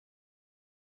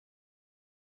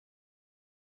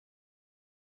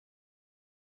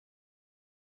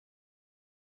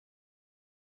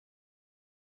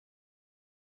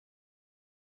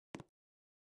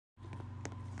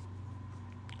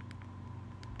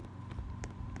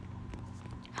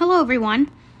Hello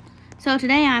everyone. So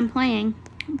today I'm playing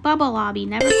Bubble Obby.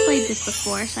 Never played this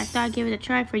before, so I thought I'd give it a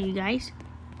try for you guys.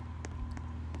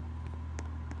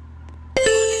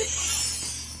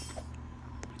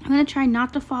 I'm gonna try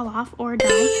not to fall off or die.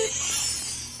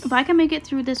 If I can make it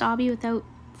through this obby without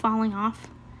falling off,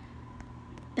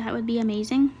 that would be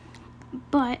amazing.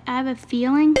 But I have a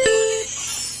feeling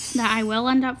that I will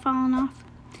end up falling off,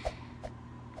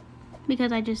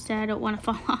 because I just said I don't want to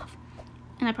fall off.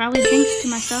 And I probably jinxed to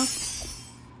myself.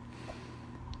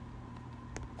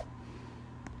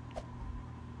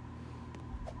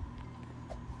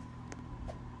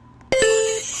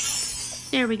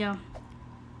 There we go.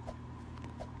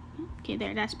 Okay,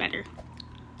 there, that's better.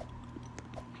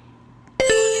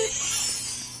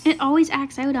 It always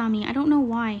acts out on me. I don't know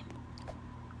why.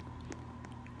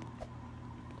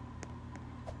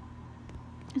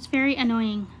 It's very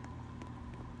annoying.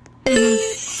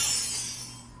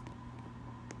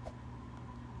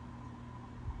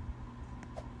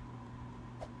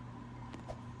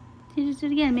 They just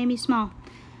did it again, it made me small.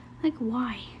 Like,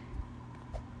 why?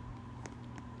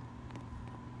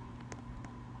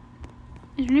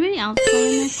 Is there anybody else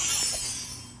playing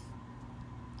this?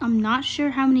 I'm not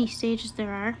sure how many stages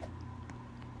there are.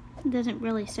 It doesn't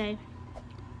really say.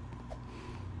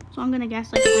 So I'm gonna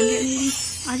guess like 100 maybe.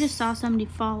 I just saw somebody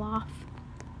fall off.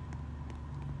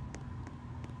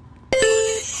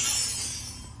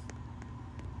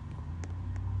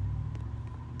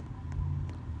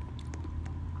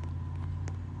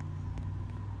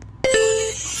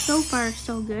 So far,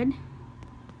 so good.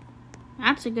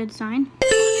 That's a good sign.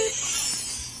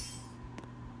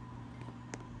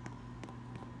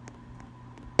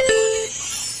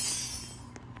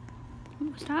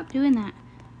 Stop doing that.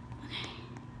 Okay.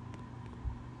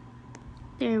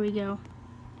 There we go.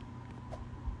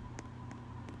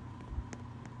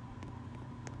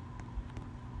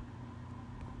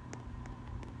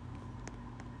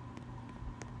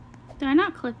 Did I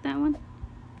not click that one?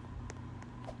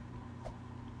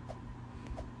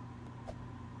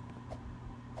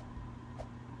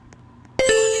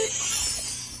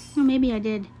 Oh, maybe I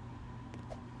did.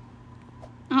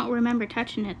 I don't remember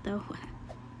touching it though.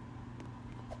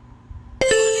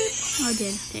 Oh, I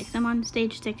did. Okay, 'cause I'm on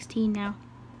stage 16 now.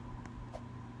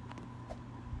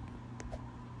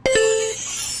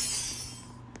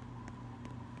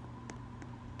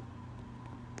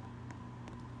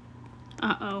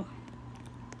 Uh-oh.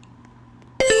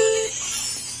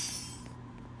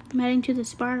 I'm heading to the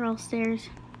spiral stairs.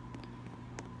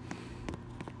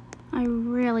 I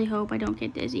really hope I don't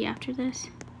get dizzy after this,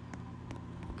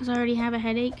 because I already have a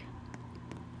headache.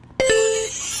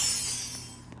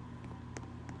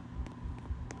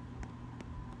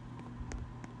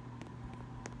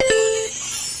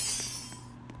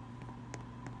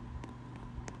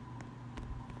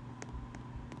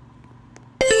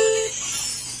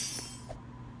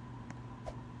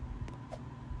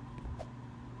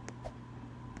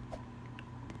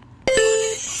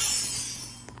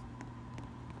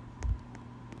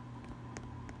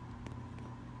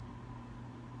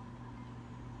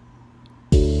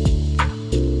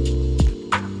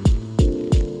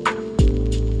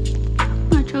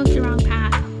 The wrong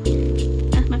path.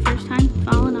 That's my first time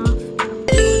falling off.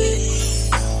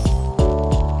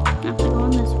 I have to go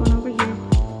on this one over here.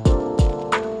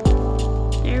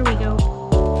 There we go.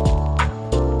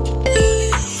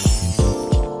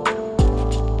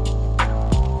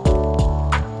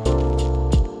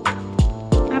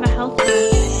 I have a health bar.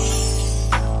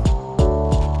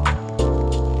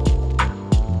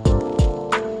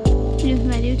 Even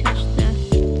if I do touch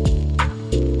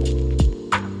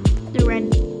the red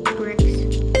bricks,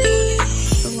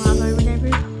 the lava or whatever,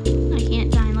 I can't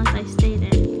die unless I stay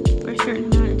there for a certain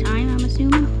amount of time, I'm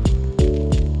assuming.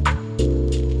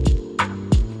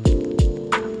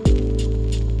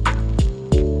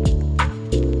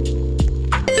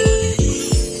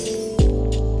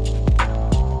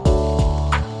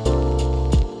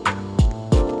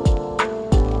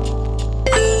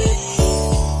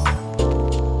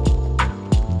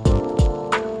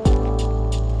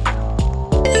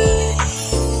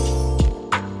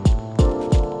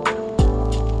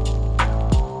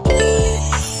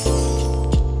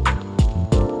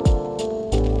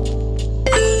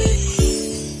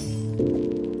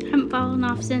 Fallen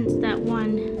off since that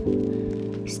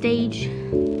one stage.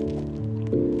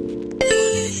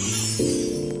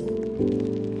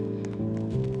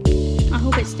 I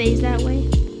hope it stays that way.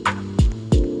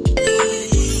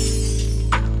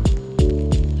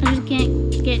 I just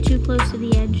can't get too close to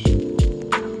the edge.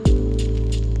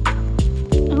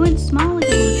 I went small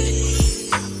again.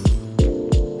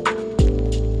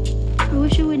 I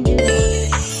wish it wouldn't do that.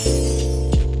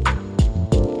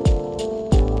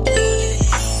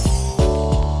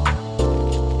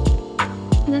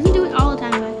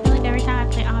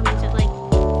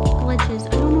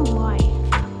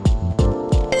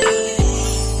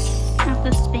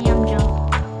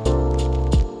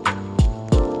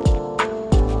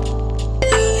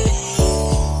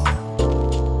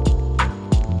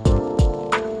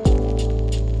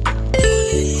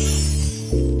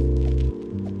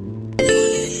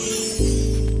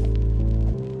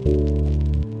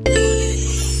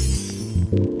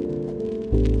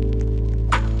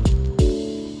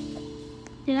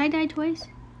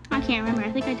 can't remember.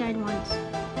 I think I died once.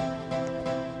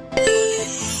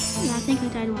 Yeah, I think I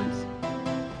died once.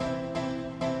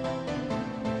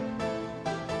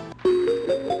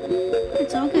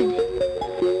 It's all good.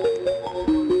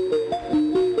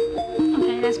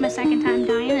 Okay, that's my second time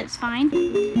dying. It's fine.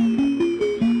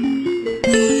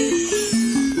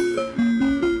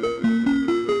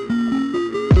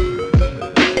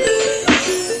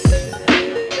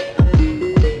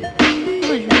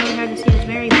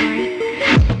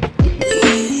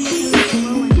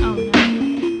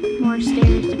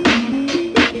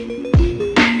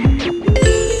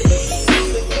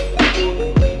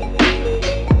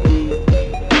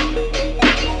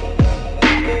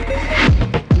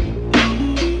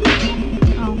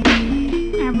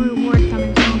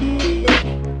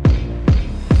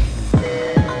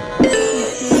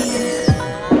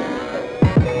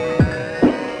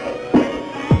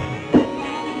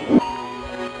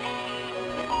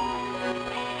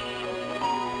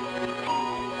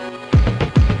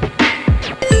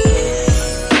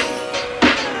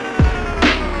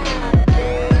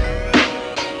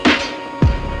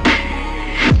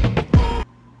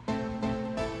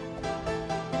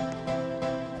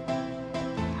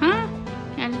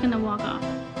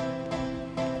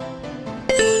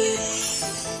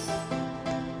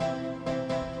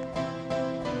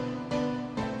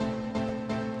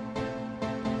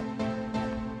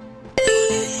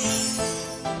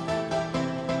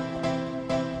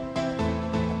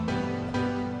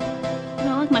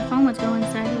 My phone was going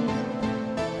sideways.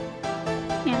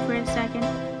 Yeah, for a second.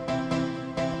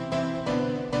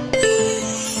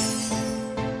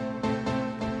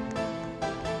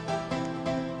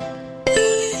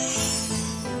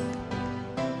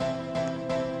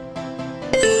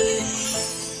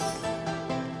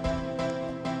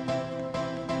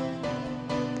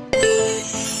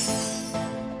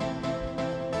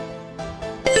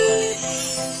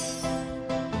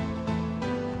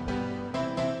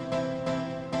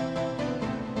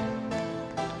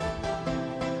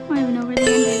 I don't even know where the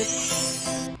end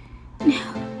is.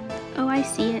 Oh, I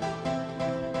see it.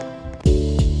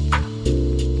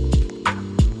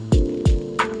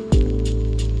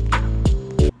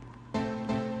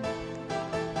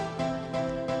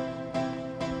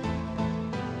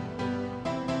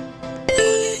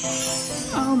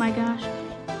 Oh my gosh.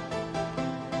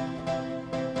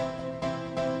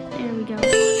 There we go.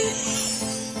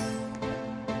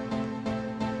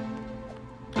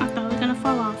 I thought I was gonna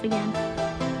fall off again.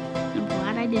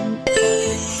 I didn't.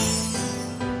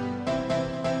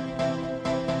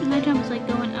 My jump is like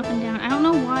going up and down. I don't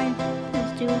know why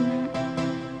it's doing that.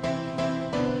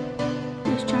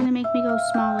 It's trying to make me go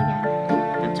small again.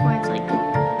 That's why it's like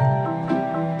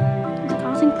it's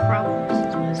causing problems.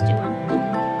 That's what it's doing.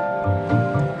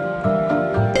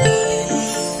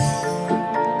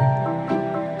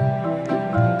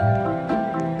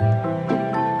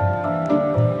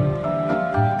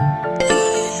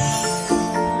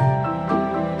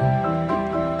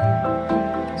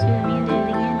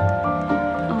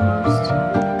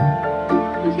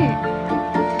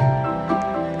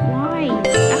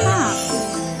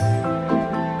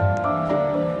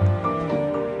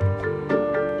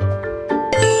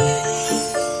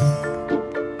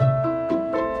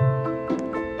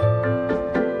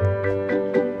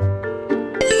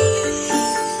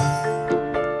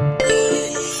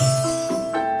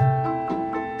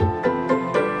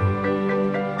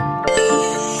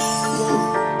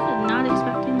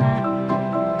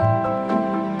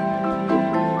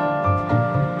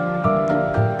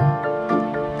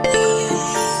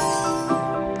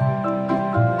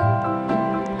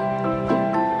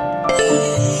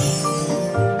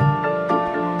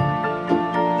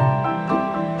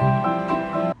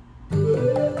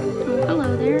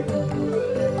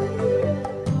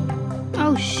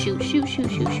 Oh, shoot, shoot, shoot,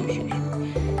 shoot, shoot, shoot, shoot.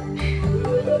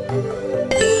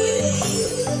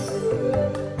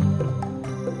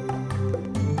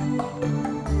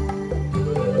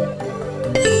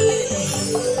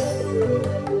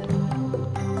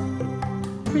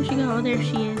 Where'd she go? Oh, there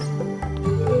she is.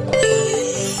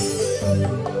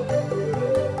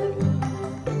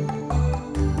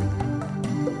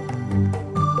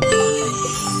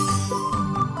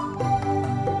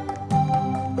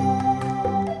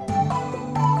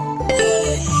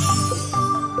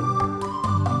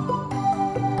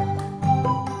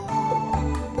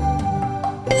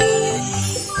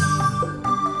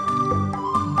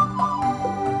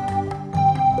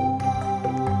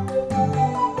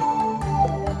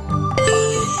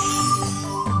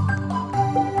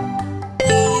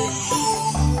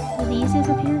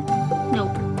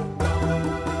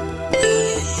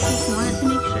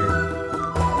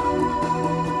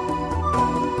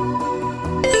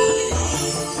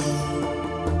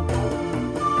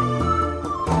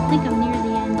 I think I'm near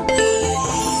the end.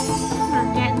 We're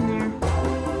getting there.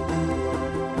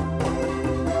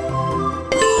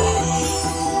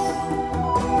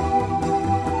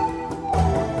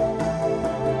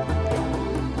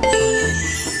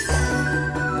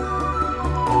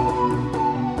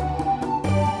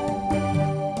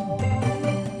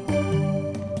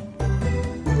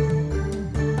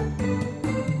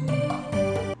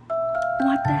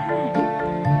 What the heck?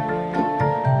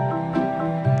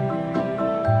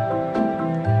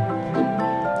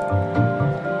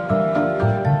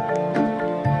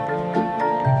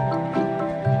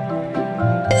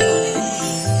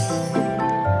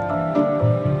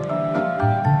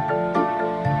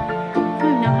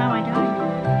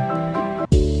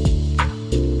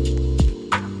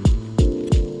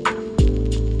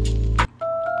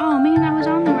 Oh man, I was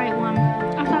on the right one.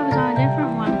 I thought I was on a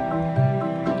different one.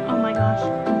 Oh my gosh.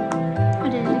 I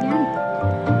did it again.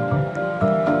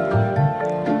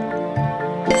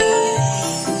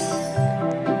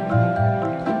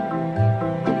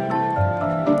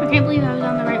 I can't believe I was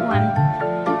on the right one.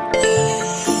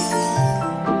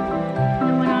 And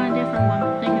then went on a different one,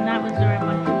 thinking that was the right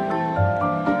one.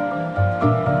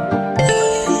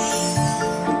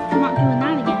 I'm not doing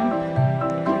that again.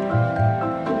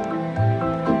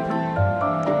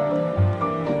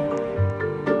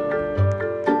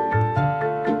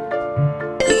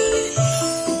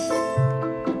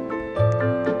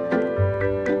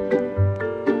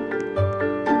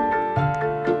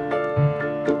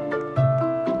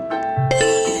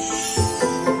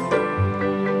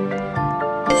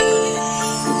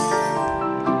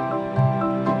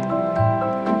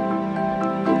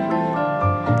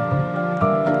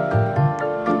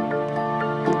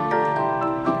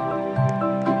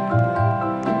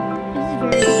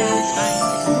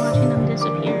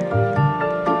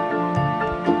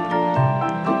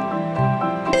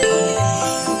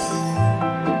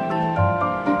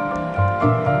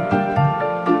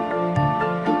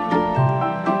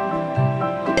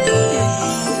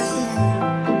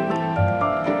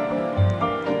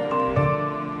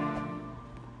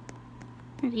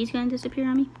 Are these gonna disappear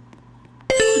on me?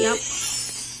 Yep.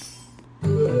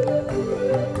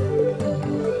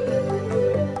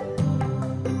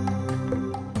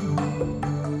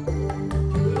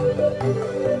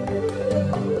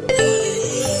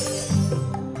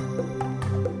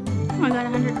 Oh, I got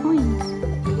 100 coins.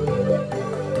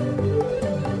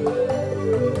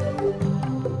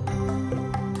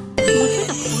 It looks like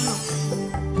a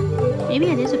portal. Maybe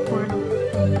it is a portal.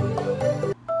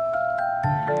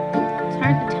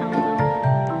 Hard to tell though.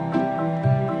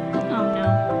 Oh no.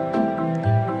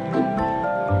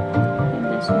 And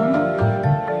this one.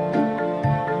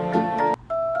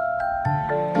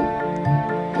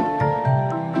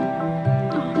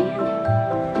 Oh man.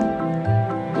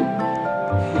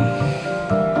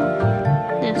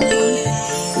 This one.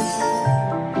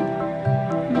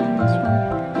 And then this one.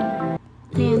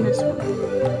 And this one.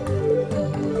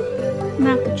 I'm gonna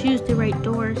have to choose the right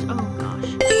doors. Oh gosh.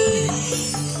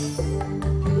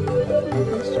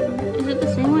 Is it the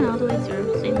same one all the way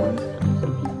through? Same one.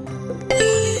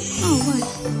 Oh, it was.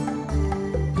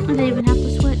 I didn't even have to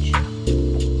switch.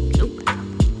 Nope. I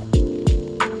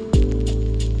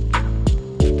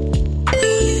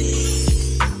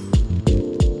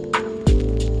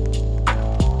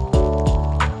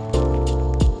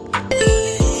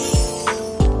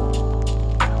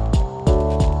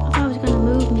thought it was gonna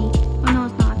move me. Oh no,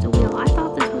 it's not. It's a wheel. I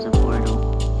thought this was a portal.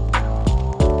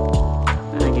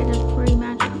 I get a free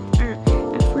magic, or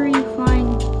a free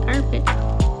flying carpet.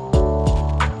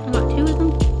 I got 2 of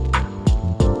them.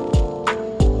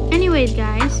 Anyways,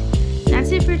 guys,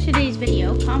 that's it for today's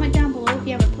video. Comment down below if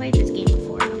you ever played this game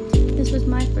before. This was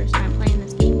my first time playing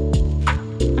this game.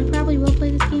 I probably will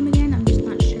play this game again. I'm just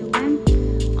not sure when.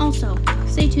 Also,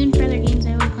 stay tuned for other games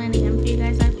I will be playing again for you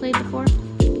guys I've played before.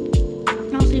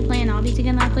 I'll also be playing Obby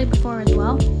again that I played before as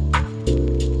well.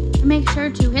 Make sure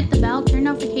to hit the bell, turn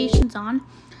notifications on,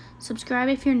 subscribe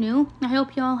if you're new. I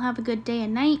hope you all have a good day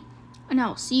and night, and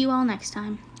I'll see you all next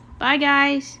time. Bye,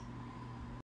 guys.